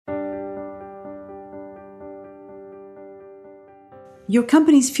Your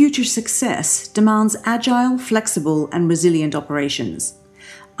company's future success demands agile, flexible, and resilient operations.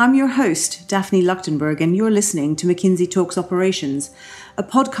 I'm your host, Daphne Luchtenberg, and you're listening to McKinsey Talks Operations, a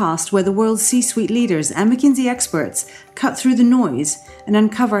podcast where the world's C-suite leaders and McKinsey experts cut through the noise and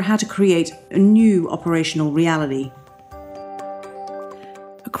uncover how to create a new operational reality.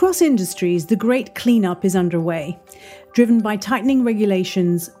 Across industries, the great cleanup is underway. Driven by tightening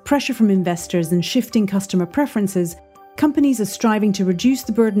regulations, pressure from investors, and shifting customer preferences, companies are striving to reduce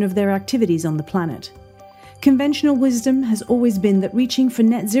the burden of their activities on the planet. Conventional wisdom has always been that reaching for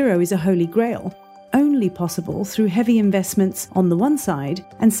net zero is a holy grail, only possible through heavy investments on the one side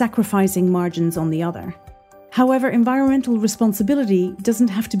and sacrificing margins on the other. However, environmental responsibility doesn't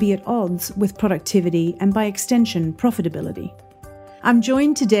have to be at odds with productivity and, by extension, profitability. I'm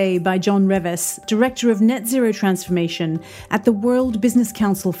joined today by John Reves, Director of Net Zero Transformation at the World Business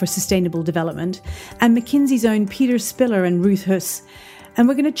Council for Sustainable Development, and McKinsey's own Peter Spiller and Ruth Huss. And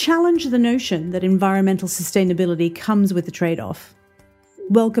we're going to challenge the notion that environmental sustainability comes with a trade-off.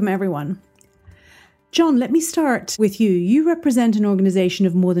 Welcome, everyone. John, let me start with you. You represent an organization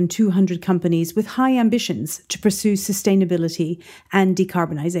of more than 200 companies with high ambitions to pursue sustainability and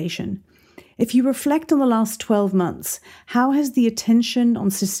decarbonization. If you reflect on the last 12 months, how has the attention on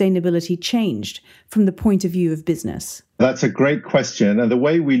sustainability changed from the point of view of business? That's a great question. And the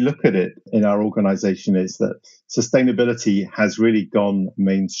way we look at it in our organization is that sustainability has really gone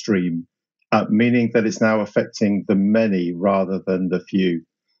mainstream, meaning that it's now affecting the many rather than the few.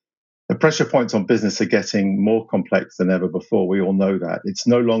 The pressure points on business are getting more complex than ever before. We all know that. It's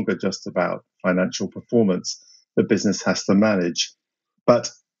no longer just about financial performance that business has to manage.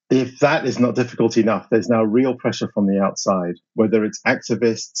 But if that is not difficult enough, there's now real pressure from the outside, whether it's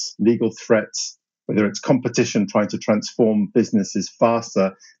activists, legal threats, whether it's competition trying to transform businesses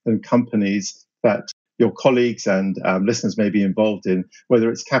faster than companies that your colleagues and listeners may be involved in, whether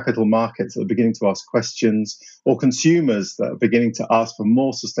it's capital markets that are beginning to ask questions or consumers that are beginning to ask for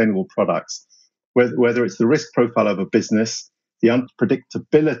more sustainable products, whether it's the risk profile of a business, the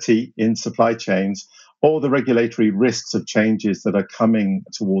unpredictability in supply chains, or the regulatory risks of changes that are coming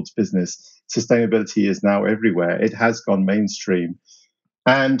towards business. Sustainability is now everywhere. It has gone mainstream.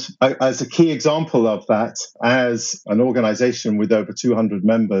 And as a key example of that, as an organization with over 200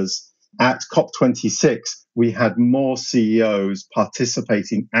 members, at COP26, we had more CEOs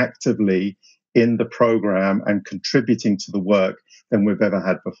participating actively in the program and contributing to the work than we've ever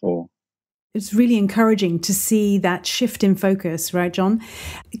had before. It's really encouraging to see that shift in focus, right, John?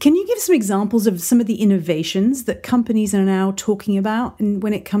 Can you give some examples of some of the innovations that companies are now talking about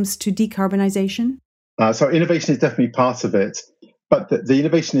when it comes to decarbonization? So innovation is definitely part of it, but the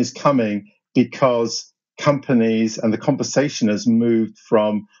innovation is coming because companies and the conversation has moved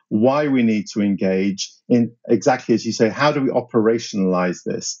from why we need to engage in exactly as you say, how do we operationalize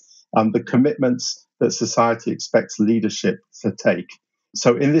this? The commitments that society expects leadership to take.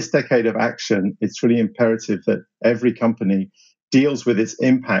 So in this decade of action, it's really imperative that every company deals with its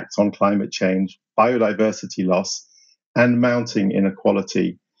impact on climate change, biodiversity loss, and mounting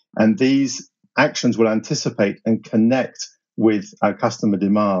inequality. And these actions will anticipate and connect with our customer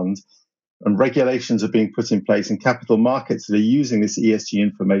demand. And regulations are being put in place, and capital markets that are using this ESG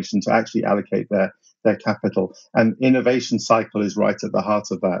information to actually allocate their capital. And innovation cycle is right at the heart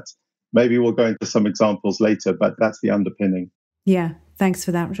of that. Maybe we'll go into some examples later, but that's the underpinning. Yeah, thanks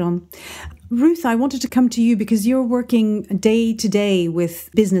for that, John. Ruth, I wanted to come to you because you're working day to day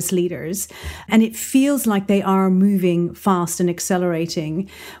with business leaders, and it feels like they are moving fast and accelerating.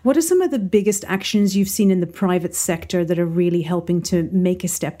 What are some of the biggest actions you've seen in the private sector that are really helping to make a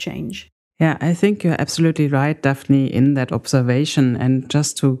step change? Yeah, I think you're absolutely right, Daphne, in that observation. And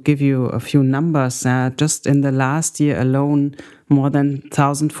just to give you a few numbers, just in the last year alone, more than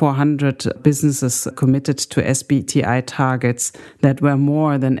 1,400 businesses committed to SBTi targets that were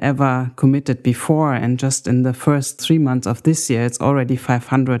more than ever committed before. And just in the first 3 months of this year, it's already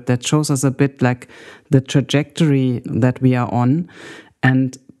 500. That shows us a bit like the trajectory that we are on.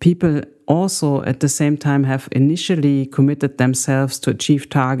 And people also at the same time have initially committed themselves to achieve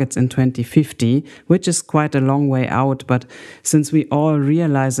targets in 2050, which is quite a long way out. But since we all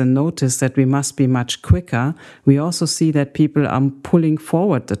realize and notice that we must be much quicker, we also see that people are pulling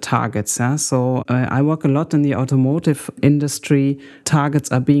forward the targets. So I work a lot in the automotive industry.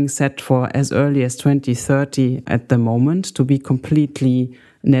 Targets are being set for as early as 2030 at the moment to be completely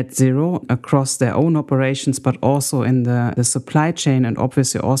net zero across their own operations, but also in the supply chain and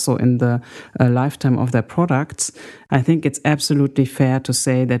obviously also in the lifetime of their products. I think it's absolutely fair to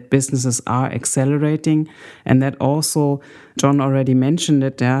say that businesses are accelerating and that also John already mentioned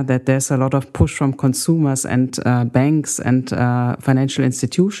it, that there's a lot of push from consumers and banks and financial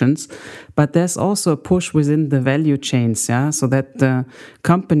institutions, but there's also a push within the value chains, so that the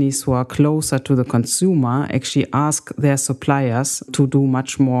companies who are closer to the consumer actually ask their suppliers to do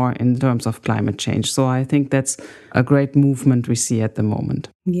much more in terms of climate change. So I think that's a great movement we see at the moment.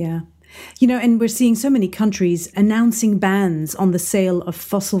 Yeah. And we're seeing so many countries announcing bans on the sale of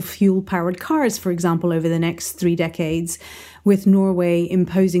fossil fuel-powered cars, for example, over the next 3 decades, with Norway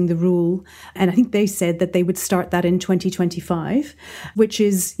imposing the rule. And I think they said that they would start that in 2025, which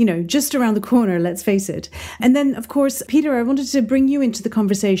is, just around the corner, let's face it. And then, of course, Peter, I wanted to bring you into the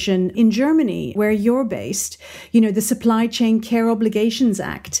conversation. In Germany, where you're based, the Supply Chain Care Obligations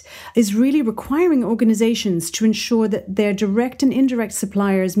Act is really requiring organizations to ensure that their direct and indirect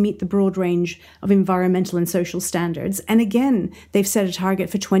suppliers meet the broad range of environmental and social standards. And again, they've set a target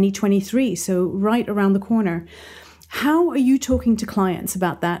for 2023, so right around the corner. How are you talking to clients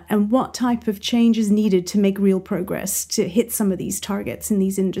about that, and what type of change is needed to make real progress to hit some of these targets in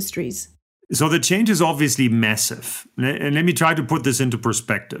these industries? So the change is obviously massive. And let me try to put this into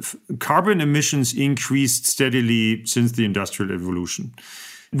perspective. Carbon emissions increased steadily since the Industrial Revolution.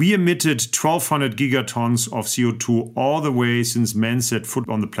 We emitted 1,200 gigatons of CO2 all the way since man set foot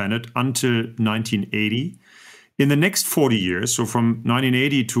on the planet until 1980. In the next 40 years, so from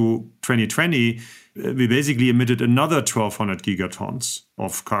 1980 to 2020, we basically emitted another 1,200 gigatons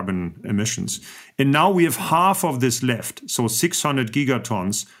of carbon emissions. And now we have half of this left, so 600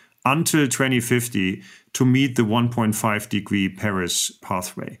 gigatons until 2050 to meet the 1.5 degree Paris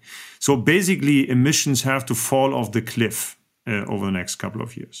pathway. So basically, emissions have to fall off the cliff over the next couple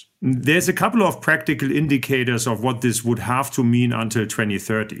of years. There's a couple of practical indicators of what this would have to mean until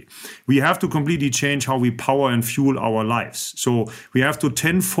 2030. We have to completely change how we power and fuel our lives. So we have to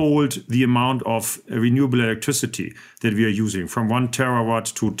tenfold the amount of renewable electricity that we are using, from 1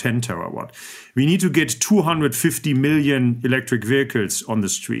 terawatt to 10 terawatt. We need to get 250 million electric vehicles on the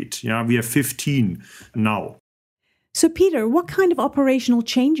street. We have 15 now. So Peter, what kind of operational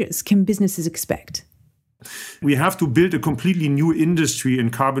changes can businesses expect? We have to build a completely new industry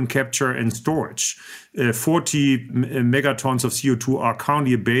in carbon capture and storage. 40 megatons of CO2 are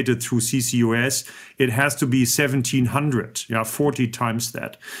currently abated through CCUS. It has to be 1,700, 40 times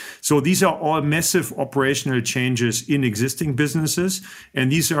that. So these are all massive operational changes in existing businesses.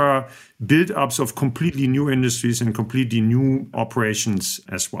 And these are build-ups of completely new industries and completely new operations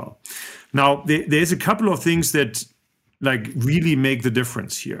as well. Now, there's a couple of things that really make the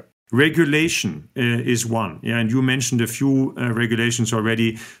difference here. Regulation is one, and you mentioned a few regulations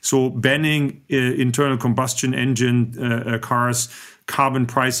already. So banning internal combustion engine cars, carbon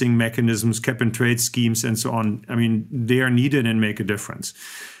pricing mechanisms, cap and trade schemes, and so on. I mean, they are needed and make a difference.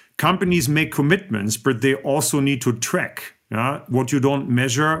 Companies make commitments, but they also need to track. What you don't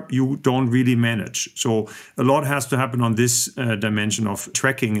measure, you don't really manage. So a lot has to happen on this dimension of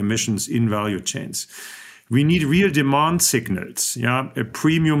tracking emissions in value chains. We need real demand signals,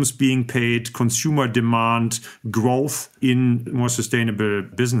 premiums being paid, consumer demand, growth in more sustainable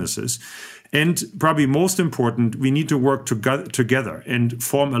businesses. And probably most important, we need to work together and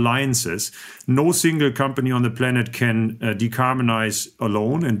form alliances. No single company on the planet can decarbonize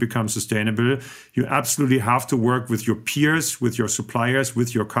alone and become sustainable. You absolutely have to work with your peers, with your suppliers,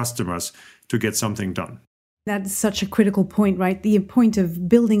 with your customers to get something done. That's such a critical point, right? The point of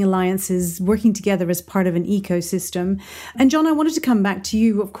building alliances, working together as part of an ecosystem. And John, I wanted to come back to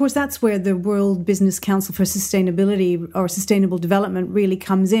you. Of course, that's where the World Business Council for Sustainability or Sustainable Development really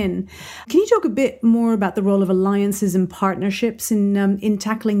comes in. Can you talk a bit more about the role of alliances and partnerships in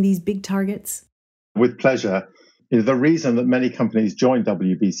tackling these big targets? With pleasure. The reason that many companies join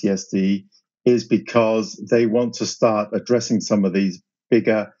WBCSD is because they want to start addressing some of these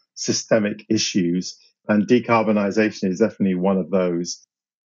bigger systemic issues. And decarbonisation is definitely one of those.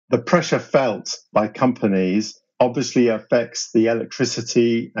 The pressure felt by companies obviously affects the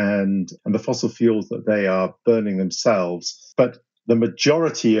electricity and the fossil fuels that they are burning themselves. But the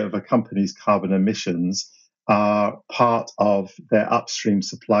majority of a company's carbon emissions are part of their upstream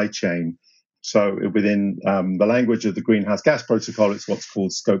supply chain. So within the language of the Greenhouse Gas Protocol, it's what's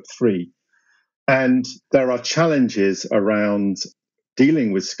called Scope 3. And there are challenges around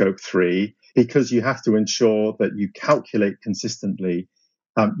dealing with Scope 3 because you have to ensure that you calculate consistently.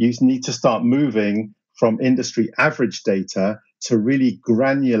 You need to start moving from industry average data to really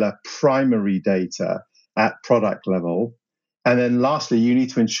granular primary data at product level. And then lastly, you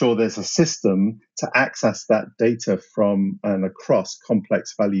need to ensure there's a system to access that data from and across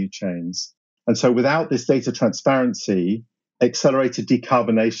complex value chains. And so without this data transparency, accelerated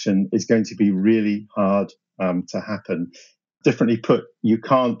decarbonation is going to be really hard to happen. differently put, you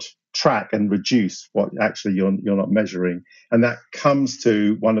can't track and reduce what actually you're not measuring. And that comes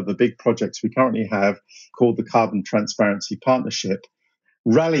to one of the big projects we currently have called the Carbon Transparency Partnership,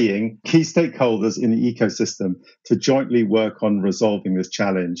 rallying key stakeholders in the ecosystem to jointly work on resolving this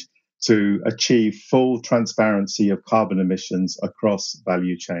challenge to achieve full transparency of carbon emissions across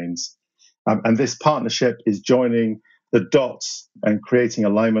value chains. And this partnership is joining the dots and creating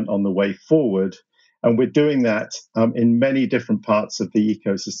alignment on the way forward. And we're doing that in many different parts of the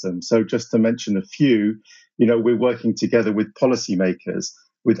ecosystem. So just to mention a few, we're working together with policymakers,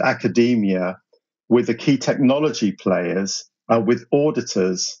 with academia, with the key technology players, with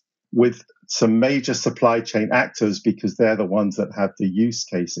auditors, with some major supply chain actors, because they're the ones that have the use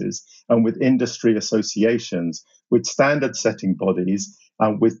cases, and with industry associations, with standard setting bodies,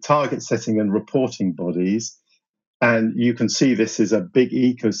 with target setting and reporting bodies. And you can see this is a big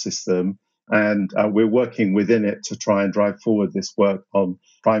ecosystem, and we're working within it to try and drive forward this work on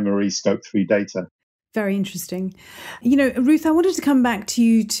primary Scope 3 data. Very interesting. Ruth, I wanted to come back to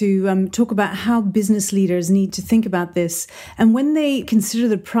you to talk about how business leaders need to think about this. And when they consider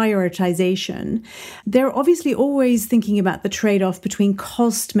the prioritization, they're obviously always thinking about the trade-off between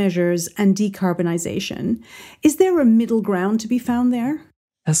cost measures and decarbonization. Is there a middle ground to be found there?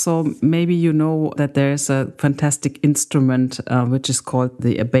 So maybe you know that there's a fantastic instrument which is called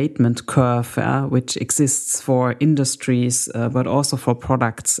the abatement curve, which exists for industries, but also for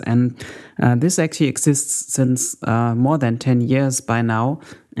products. And this actually exists since more than 10 years by now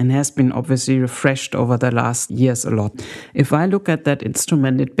and has been obviously refreshed over the last years a lot. If I look at that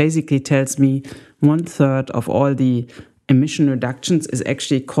instrument, it basically tells me 1/3 of all the emission reductions is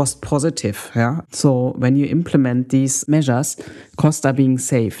actually cost positive. So when you implement these measures, costs are being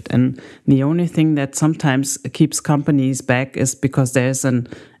saved. And the only thing that sometimes keeps companies back is because there's an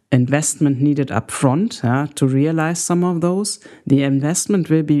investment needed up front to realize some of those. The investment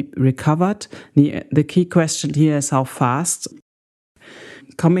will be recovered. The key question here is how fast.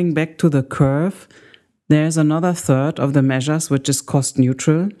 Coming back to the curve, there's another third of the measures which is cost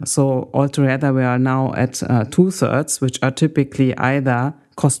neutral. So altogether we are now at 2/3, which are typically either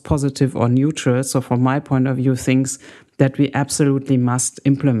cost positive or neutral. So from my point of view, things that we absolutely must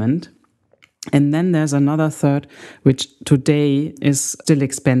implement. And then there's another third, which today is still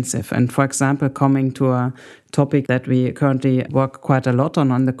expensive. And for example, coming to a topic that we currently work quite a lot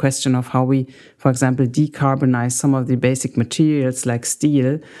on the question of how we, for example, decarbonize some of the basic materials like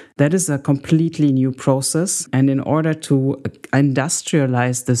steel, that is a completely new process. And in order to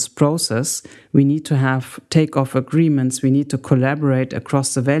industrialize this process, we need to have takeoff agreements. We need to collaborate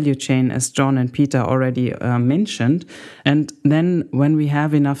across the value chain, as John and Peter already mentioned. And then when we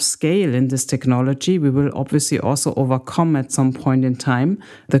have enough scale in this technology, we will obviously also overcome at some point in time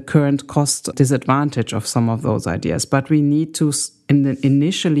the current cost disadvantage of some of those ideas. But we need to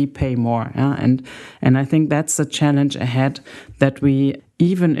initially pay more. And I think that's the challenge ahead, that we,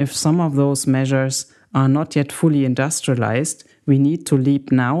 even if some of those measures are not yet fully industrialized, we need to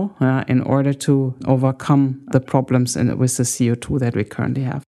leap now in order to overcome the problems with the CO2 that we currently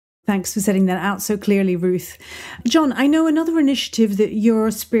have. Thanks for setting that out so clearly, Ruth. John, I know another initiative that you're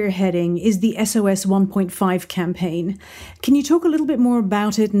spearheading is the SOS 1.5 campaign. Can you talk a little bit more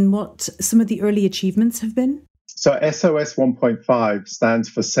about it and what some of the early achievements have been? So SOS 1.5 stands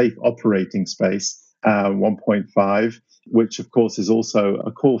for Safe Operating Space 1.5, which of course is also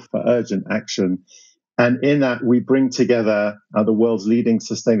a call for urgent action. And in that, we bring together the world's leading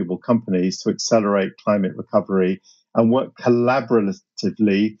sustainable companies to accelerate climate recovery and work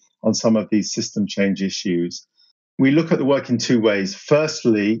collaboratively on some of these system change issues. We look at the work in two ways.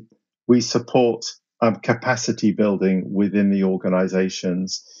 Firstly, we support capacity building within the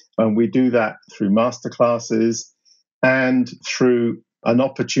organizations. And we do that through masterclasses and through an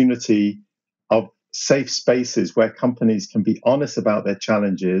opportunity of safe spaces where companies can be honest about their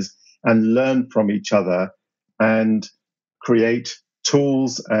challenges and learn from each other and create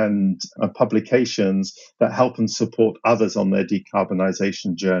tools and publications that help and support others on their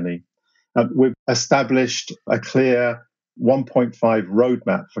decarbonization journey. We've established a clear 1.5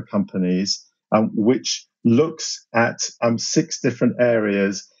 roadmap for companies, which looks at 6 different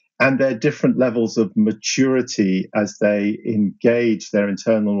areas and their different levels of maturity as they engage their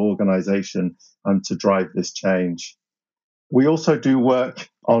internal organization to drive this change. We also do work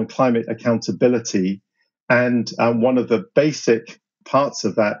on climate accountability, and one of the basic parts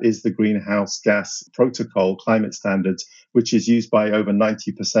of that is the Greenhouse Gas Protocol climate standards, which is used by over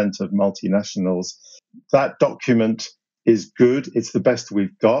 90% of multinationals. That document is good. It's the best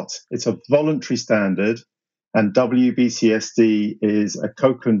we've got. It's a voluntary standard, and WBCSD is a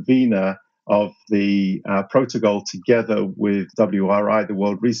co-convener of the protocol together with WRI, the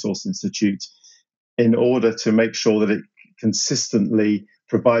World Resource Institute, in order to make sure that it consistently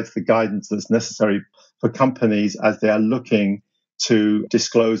provides the guidance that's necessary for companies as they are looking to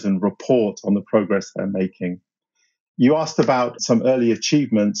disclose and report on the progress they're making. You asked about some early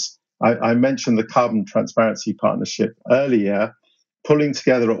achievements. I mentioned the Carbon Transparency Partnership earlier, pulling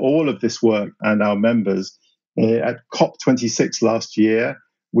together all of this work and our members. At COP26 last year,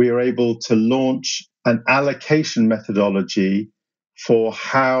 we were able to launch an allocation methodology for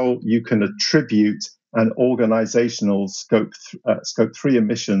how you can attribute an organizational scope 3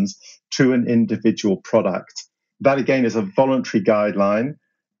 emissions to an individual product. That, again, is a voluntary guideline.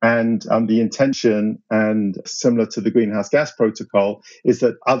 And the intention, and similar to the Greenhouse Gas Protocol, is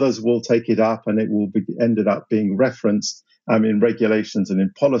that others will take it up and it will be ended up being referenced in regulations and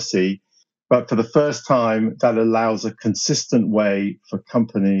in policy. But for the first time, that allows a consistent way for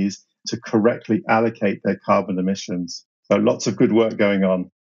companies to correctly allocate their carbon emissions. So lots of good work going on.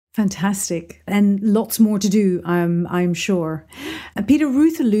 Fantastic. And lots more to do, I'm sure. Peter,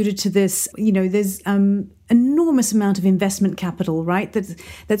 Ruth alluded to this. There's enormous amount of investment capital, right?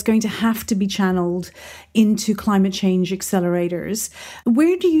 That's going to have to be channeled into climate change accelerators.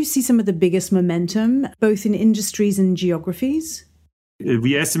 Where do you see some of the biggest momentum, both in industries and geographies?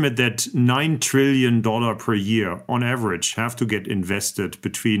 We estimate that $9 trillion per year on average have to get invested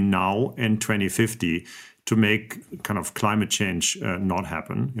between now and 2050 to make kind of climate change not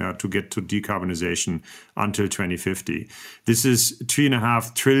happen, to get to decarbonization until 2050. This is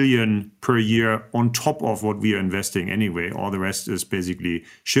 $3.5 trillion per year on top of what we are investing anyway. All the rest is basically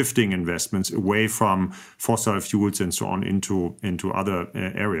shifting investments away from fossil fuels and so on into other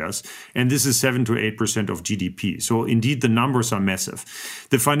areas. And this is 7 to 8% of GDP. So indeed, the numbers are massive.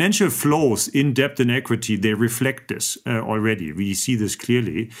 The financial flows in debt and equity, they reflect this already. We see this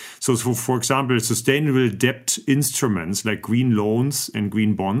clearly. So for example, sustainable debt instruments like green loans and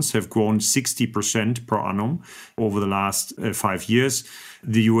green bonds have grown 60% per annum over the last 5 years.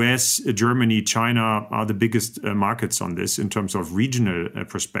 The US, Germany, China are the biggest markets on this in terms of regional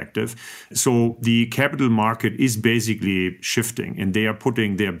perspective. So the capital market is basically shifting and they are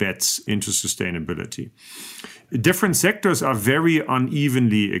putting their bets into sustainability. Different sectors are very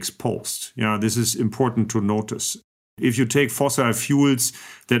unevenly exposed. This is important to notice. If you take fossil fuels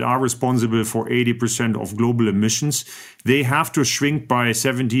that are responsible for 80% of global emissions, they have to shrink by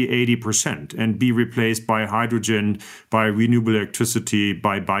 70, 80% and be replaced by hydrogen, by renewable electricity,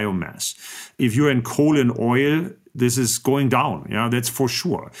 by biomass. If you're in coal and oil, this is going down. That's for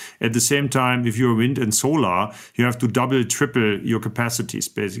sure. At the same time, if you're wind and solar, you have to double, triple your capacities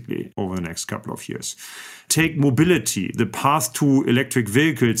basically over the next couple of years. Take mobility. The path to electric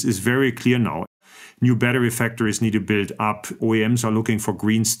vehicles is very clear now. New battery factories need to build up. OEMs are looking for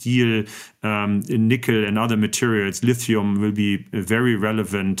green steel, nickel and other materials. Lithium will be very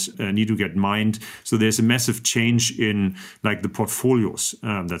relevant, need to get mined. So there's a massive change in the portfolios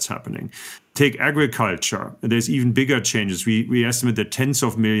that's happening. Take agriculture. There's even bigger changes. We estimate that tens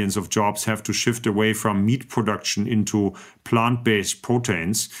of millions of jobs have to shift away from meat production into plant-based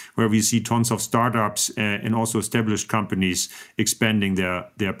proteins, where we see tons of startups and also established companies expanding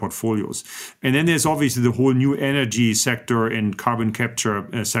their portfolios. And then there's obviously the whole new energy sector and carbon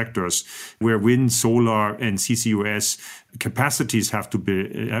capture sectors, where wind, solar, and CCUS capacities have to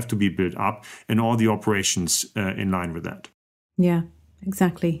be built up, and all the operations in line with that. Yeah.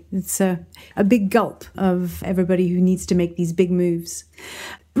 Exactly. It's a big gulp of everybody who needs to make these big moves.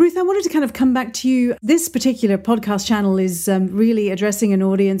 Ruth, I wanted to kind of come back to you. This particular podcast channel is really addressing an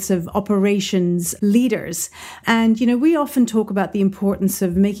audience of operations leaders. And, we often talk about the importance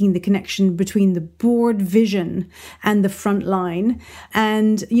of making the connection between the board vision and the front line.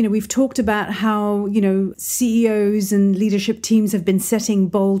 And, we've talked about how, CEOs and leadership teams have been setting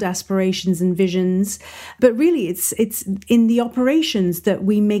bold aspirations and visions. But really, it's in the operations that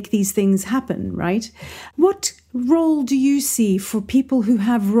we make these things happen, right? What role do you see for people who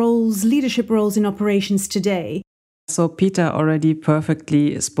have leadership roles in operations today? So Peter already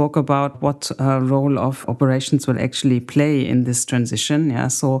perfectly spoke about what role of operations will actually play in this transition.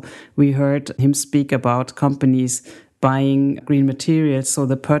 So we heard him speak about companies buying green materials, so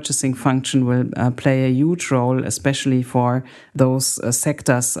the purchasing function will play a huge role, especially for those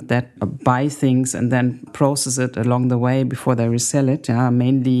sectors that buy things and then process it along the way before they resell it,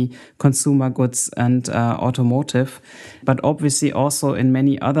 mainly consumer goods and automotive, but obviously also in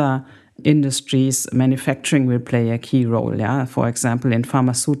many other industries, manufacturing will play a key role. Yeah, for example, in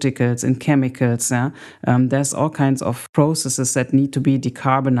pharmaceuticals, in chemicals. Yeah, there's all kinds of processes that need to be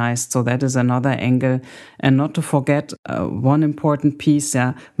decarbonized. So that is another angle. And not to forget one important piece.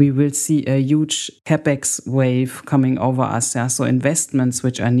 Yeah, we will see a huge capex wave coming over us. Yeah, so investments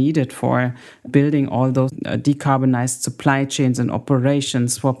which are needed for building all those decarbonized supply chains and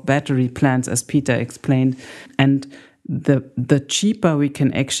operations for battery plants, as Peter explained, and the cheaper we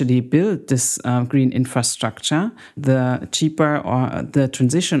can actually build this green infrastructure, the cheaper or the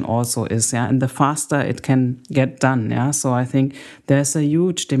transition also is, yeah, and the faster it can get done, yeah. So I think there's a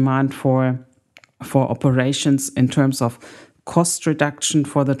huge demand for operations in terms of cost reduction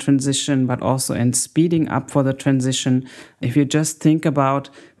for the transition, but also in speeding up for the transition. If you just think about,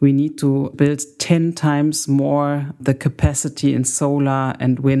 we need to build 10 times more the capacity in solar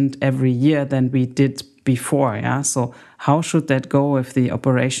and wind every year than we did before. Yeah. So how should that go if the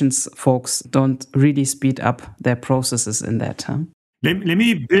operations folks don't really speed up their processes in that? Huh? Let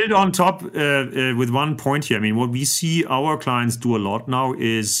me build on top with one point here. I mean, what we see our clients do a lot now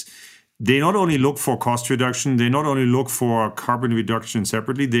is they not only look for cost reduction, they not only look for carbon reduction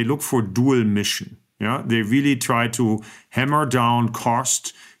separately, they look for dual mission. Yeah, they really try to hammer down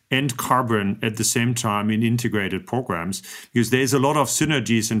cost and carbon at the same time in integrated programs, because there's a lot of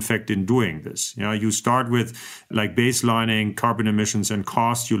synergies, in fact, in doing this. Yeah, you start with like baselining carbon emissions and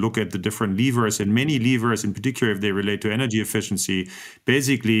cost. You look at the different levers, and many levers, in particular, if they relate to energy efficiency,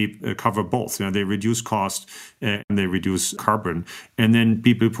 basically cover both. You know, they reduce cost and they reduce carbon. And then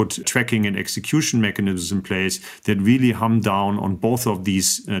people put tracking and execution mechanisms in place that really hum down on both of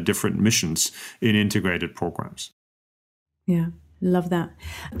these different missions in integrated programs. Yeah. Love that.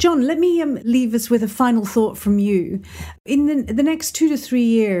 John, let me leave us with a final thought from you. In the next 2 to 3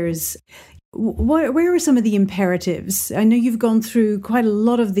 years, where are some of the imperatives? I know you've gone through quite a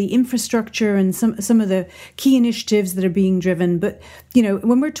lot of the infrastructure and some of the key initiatives that are being driven. But, you know,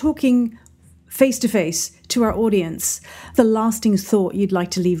 when we're talking face to face to our audience, the lasting thought you'd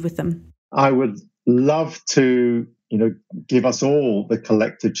like to leave with them? I would love to give us all the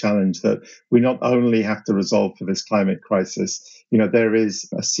collective challenge that we not only have to resolve for this climate crisis. There is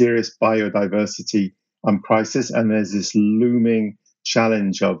a serious biodiversity crisis, and there's this looming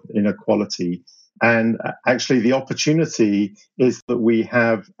challenge of inequality. And actually, the opportunity is that we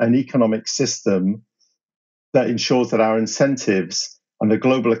have an economic system that ensures that our incentives and the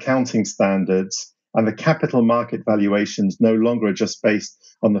global accounting standards and the capital market valuations no longer are just based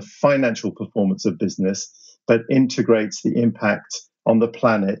on the financial performance of business, but integrates the impact on the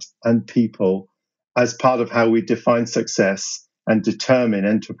planet and people as part of how we define success and determine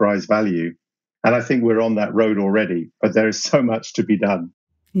enterprise value. And I think we're on that road already, but there is so much to be done.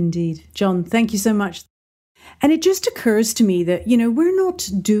 Indeed. John, thank you so much. And it just occurs to me that, we're not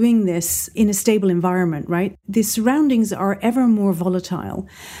doing this in a stable environment, right? The surroundings are ever more volatile.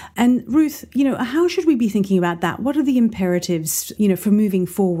 And Ruth, how should we be thinking about that? What are the imperatives, for moving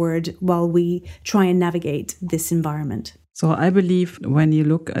forward while we try and navigate this environment? So I believe when you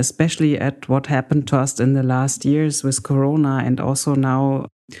look especially at what happened to us in the last years with Corona and also now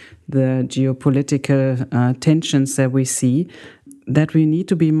the geopolitical tensions that we see, that we need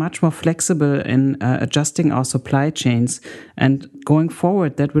to be much more flexible in adjusting our supply chains. And going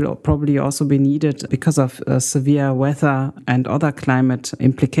forward, that will probably also be needed because of severe weather and other climate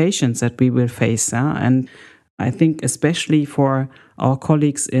implications that we will face. And I think especially for our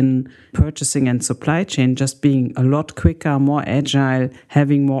colleagues in purchasing and supply chain, just being a lot quicker, more agile,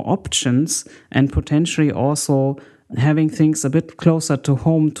 having more options, and potentially also having things a bit closer to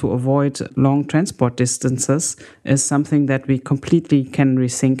home to avoid long transport distances is something that we completely can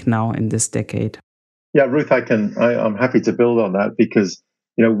rethink now in this decade. Yeah, Ruth, I'm happy to build on that because,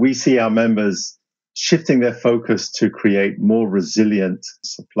 we see our members shifting their focus to create more resilient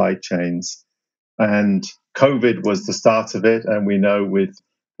supply chains. And COVID was the start of it. And we know with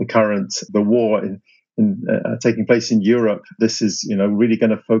the war taking place in Europe, this is, really going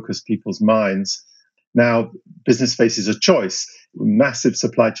to focus people's minds. Now, business faces a choice, massive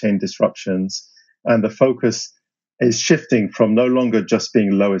supply chain disruptions, and the focus is shifting from no longer just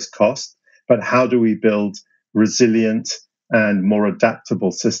being lowest cost, but how do we build resilient and more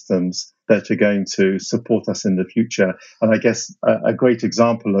adaptable systems that are going to support us in the future. And I guess a great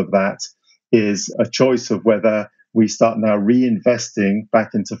example of that is a choice of whether we start now reinvesting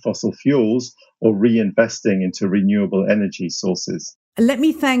back into fossil fuels or reinvesting into renewable energy sources. Let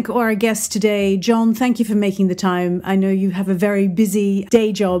me thank our guest today. John, thank you for making the time. I know you have a very busy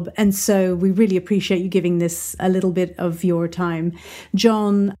day job, and so we really appreciate you giving this a little bit of your time.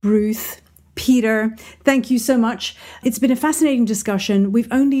 John, Ruth, Peter, thank you so much. It's been a fascinating discussion.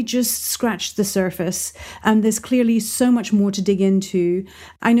 We've only just scratched the surface, and there's clearly so much more to dig into.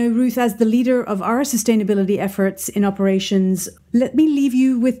 I know, Ruth, as the leader of our sustainability efforts in operations, let me leave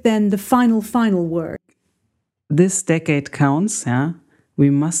you with then the final word. This decade counts, yeah? We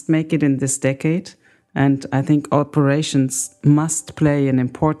must make it in this decade. And I think operations must play an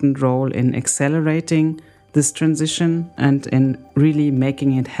important role in accelerating this transition and in really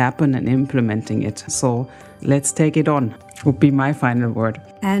making it happen and implementing it. So let's take it on, would be my final word.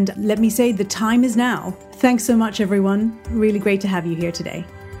 And let me say, the time is now. Thanks so much, everyone. Really great to have you here today.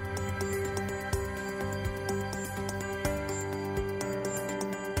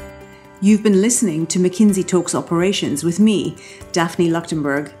 You've been listening to McKinsey Talks Operations with me, Daphne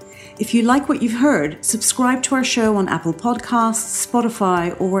Luchtenberg. If you like what you've heard, subscribe to our show on Apple Podcasts,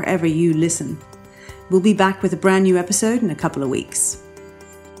 Spotify, or wherever you listen. We'll be back with a brand new episode in a couple of weeks.